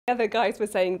The other guys were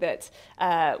saying that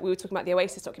we were talking about the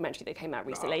Oasis documentary that came out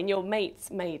recently, and your mates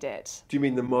made it. Do you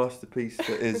mean the masterpiece that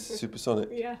is Supersonic?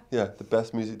 Yeah. Yeah, the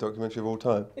best music documentary of all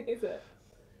time. Is it?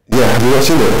 Yeah, have you not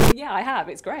seen it? Yeah, I have.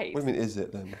 It's great. What do you mean, is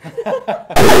it then?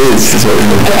 It is what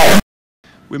you mean.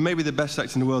 We may be the best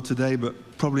act in the world today, but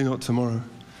probably not tomorrow.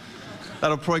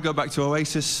 That'll probably go back to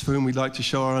Oasis, for whom we'd like to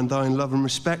show our undying love and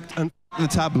respect, and the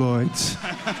tabloids.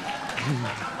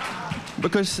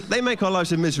 Because they make our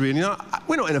lives a misery, and you know,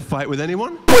 we're not in a fight with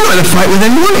anyone. We're not in a fight with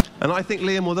anyone. And I think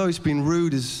Liam, although he's been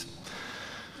rude, he's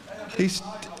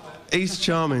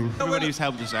charming. Everybody's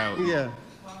helped us out. Yeah.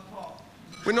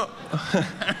 We're not...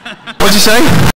 What'd you say?